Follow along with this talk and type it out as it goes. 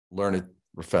learned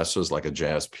professors like a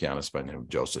jazz pianist by the name of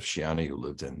Joseph Shiani, who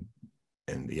lived in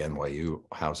the NYU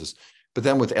houses. But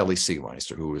then with Elie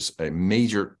Siegmeister, who was a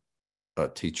major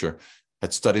teacher,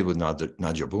 had studied with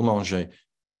Nadia Boulanger,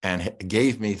 and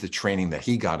gave me the training that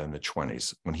he got in the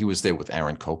 20s when he was there with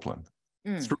Aaron Copland.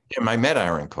 Through him, I met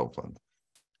Aaron Copland.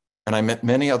 And I met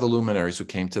many other luminaries who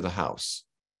came to the house.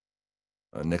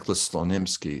 Nicholas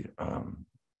Slonimsky,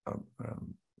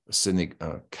 Sidney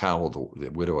Cowell, the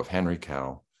widow of Henry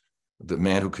Cowell, the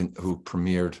man who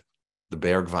premiered the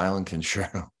Berg Violin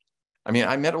Concerto. I mean,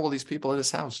 I met all these people at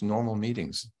his house, normal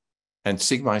meetings. And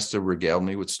Siegmeister regaled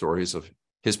me with stories of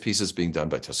his pieces being done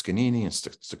by Toscanini and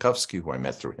Stokowski, who I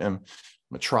met through him,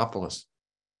 Metropolis.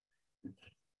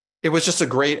 It was just a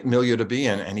great milieu to be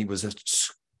in, and he was an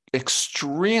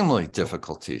extremely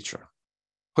difficult teacher,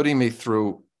 putting me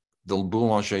through the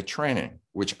Boulanger training,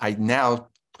 which I now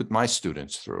put my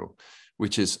students through,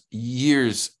 which is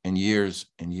years and years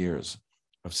and years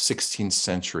of 16th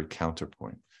century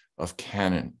counterpoint, of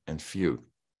canon and fugue.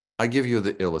 I give you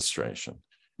the illustration.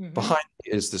 Mm-hmm. Behind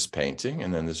me is this painting,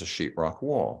 and then there's a sheetrock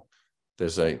wall.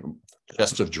 There's a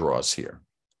chest of drawers here.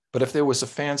 But if there was a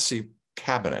fancy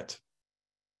cabinet,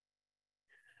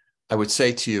 I would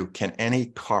say to you, can any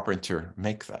carpenter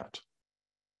make that?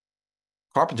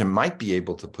 Carpenter might be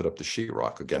able to put up the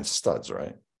sheetrock against studs,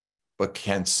 right? But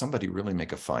can somebody really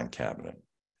make a fine cabinet?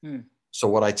 So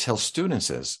what I tell students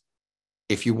is,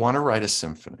 if you want to write a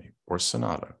symphony or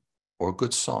sonata or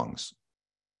good songs,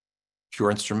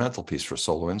 pure instrumental piece for a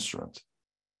solo instrument,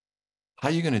 how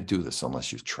are you going to do this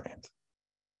unless you've trained?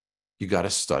 You got to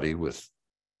study with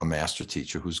a master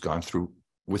teacher who's gone through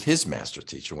with his master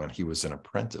teacher when he was an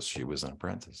apprentice, she was an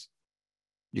apprentice.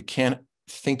 You can't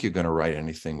think you're going to write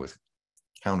anything with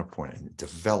counterpoint and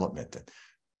development and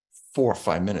 4 or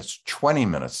 5 minutes, 20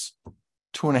 minutes,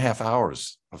 2.5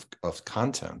 hours of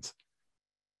content.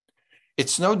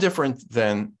 It's no different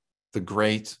than the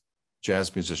great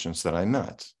jazz musicians that I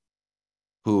met,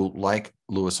 who, like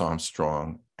Louis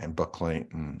Armstrong and Buck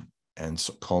Clayton and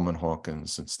Coleman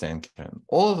Hawkins and Stan Kenton,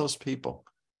 all of those people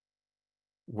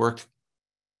worked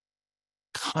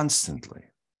constantly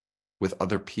with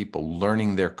other people,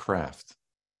 learning their craft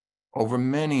over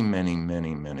many, many,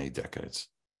 many, many decades.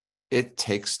 It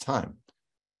takes time.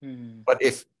 But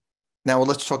now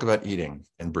let's talk about eating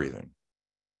and breathing.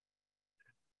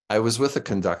 I was with a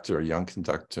conductor, a young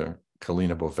conductor,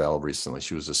 Kalina Bovell, recently.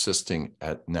 She was assisting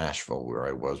at Nashville, where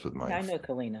I was with my... Yeah, I know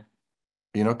Kalina.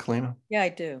 You know Kalina? Yeah, I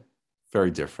do.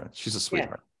 Very different. She's a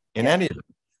sweetheart. Yeah. In any event,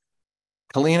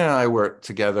 Kalina and I were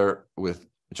together with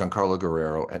Giancarlo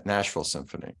Guerrero at Nashville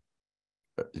Symphony.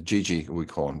 Gigi, we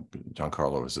call him,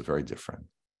 Giancarlo, is very different.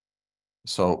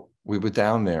 So we were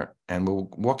down there and we were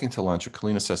walking to lunch, and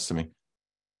Kalina says to me,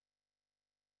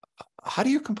 how do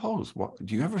you compose?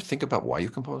 Do you ever think about why you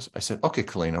compose? I said, okay,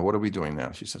 Kalina, what are we doing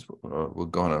now? She says, we're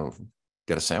going to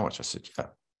get a sandwich. I said, yeah,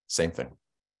 same thing.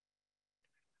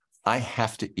 I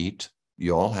have to eat.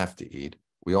 You all have to eat.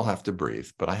 We all have to breathe,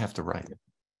 but I have to write.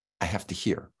 I have to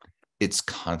hear. It's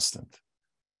constant.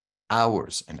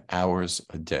 Hours and hours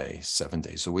a day, 7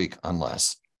 days a week,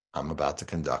 unless I'm about to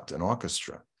conduct an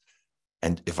orchestra.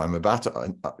 And if I'm about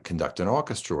to conduct an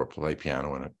orchestra or play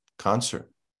piano in a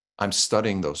concert, I'm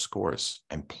studying those scores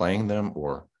and playing them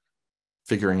or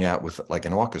figuring out with, like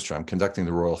an orchestra. I'm conducting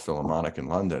the Royal Philharmonic in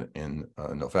London in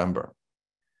November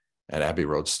at Abbey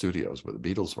Road Studios, where the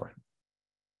Beatles were.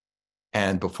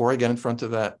 And before I get in front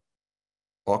of that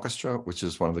orchestra, which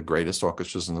is one of the greatest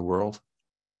orchestras in the world,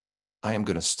 I am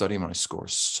going to study my score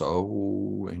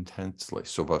so intensely.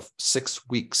 So about 6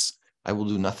 weeks, I will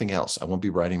do nothing else. I won't be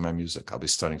writing my music. I'll be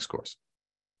studying scores.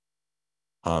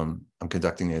 I'm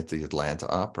conducting at the Atlanta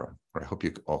Opera, where I hope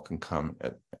you all can come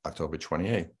at October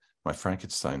 28th, my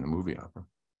Frankenstein, the movie opera.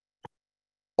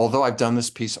 Although I've done this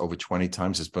piece over 20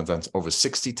 times, it's been done over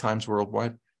 60 times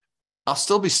worldwide, I'll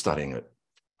still be studying it,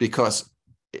 because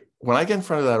when I get in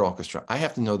front of that orchestra, I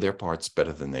have to know their parts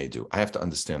better than they do. I have to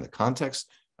understand the context.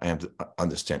 I have to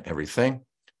understand everything.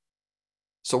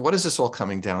 So what is this all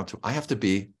coming down to? I have to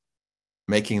be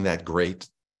making that great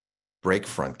break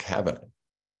front cabinet.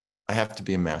 I have to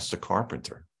be a master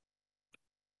carpenter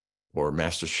or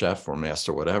master chef or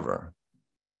master whatever.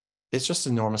 It's just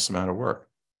an enormous amount of work.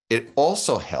 It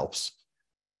also helps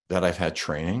that I've had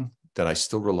training that I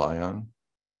still rely on.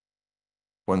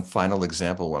 One final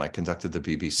example, when I conducted the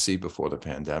BBC before the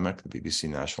pandemic, the BBC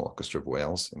National Orchestra of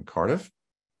Wales in Cardiff,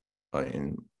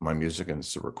 in my music, and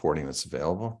it's a recording that's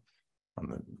available on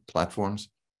the platforms.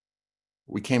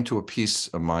 We came to a piece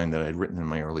of mine that I'd written in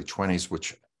my early 20s,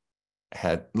 which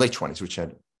had late 20s, which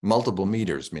had multiple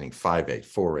meters, meaning 5/8,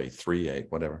 4/8,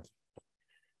 3/8, whatever.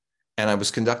 And I was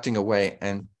conducting away,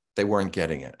 and they weren't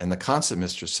getting it. And the concert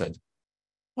mistress said,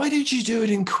 why did you do it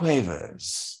in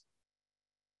quavers?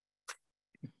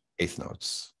 Eighth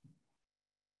notes.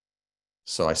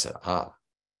 So I said,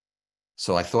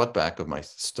 So I thought back of my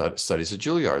studies at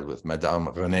Juilliard with Madame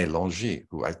Renée Longy,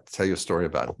 who I tell you a story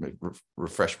about,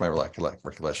 refresh my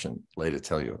recollection later,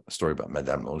 tell you a story about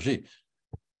Madame Longy.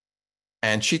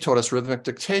 And she taught us rhythmic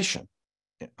dictation.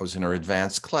 I was in her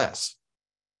advanced class.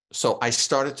 So I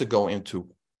started to go into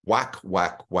whack,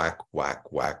 whack, whack,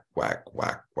 whack, whack, whack,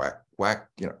 whack, whack, whack,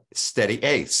 steady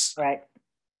eighths. Right.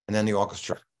 And then the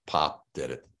orchestra pop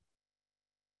did it.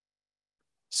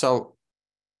 So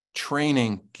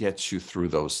training gets you through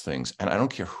those things. And I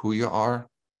don't care who you are.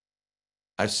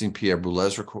 I've seen Pierre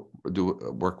Boulez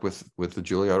work with the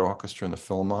Juilliard Orchestra and the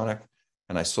Philharmonic.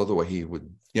 And I saw the way he would,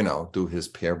 do his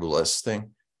Pierre Boulez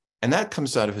thing. And that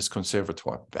comes out of his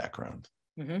conservatoire background.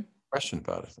 Mm-hmm. Question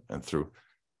about it. And through,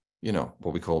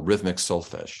 what we call rhythmic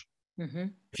solfege. Mm-hmm.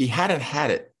 If he hadn't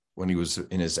had it when he was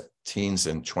in his teens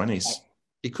and 20s, right,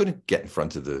 he couldn't get in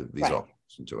front of these right,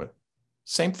 orchestras and do it.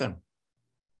 Same thing.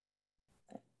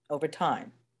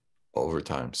 Over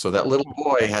time. So that little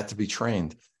boy had to be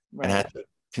trained, right, and had to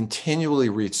continually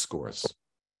reach scores,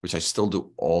 which I still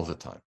do all the time.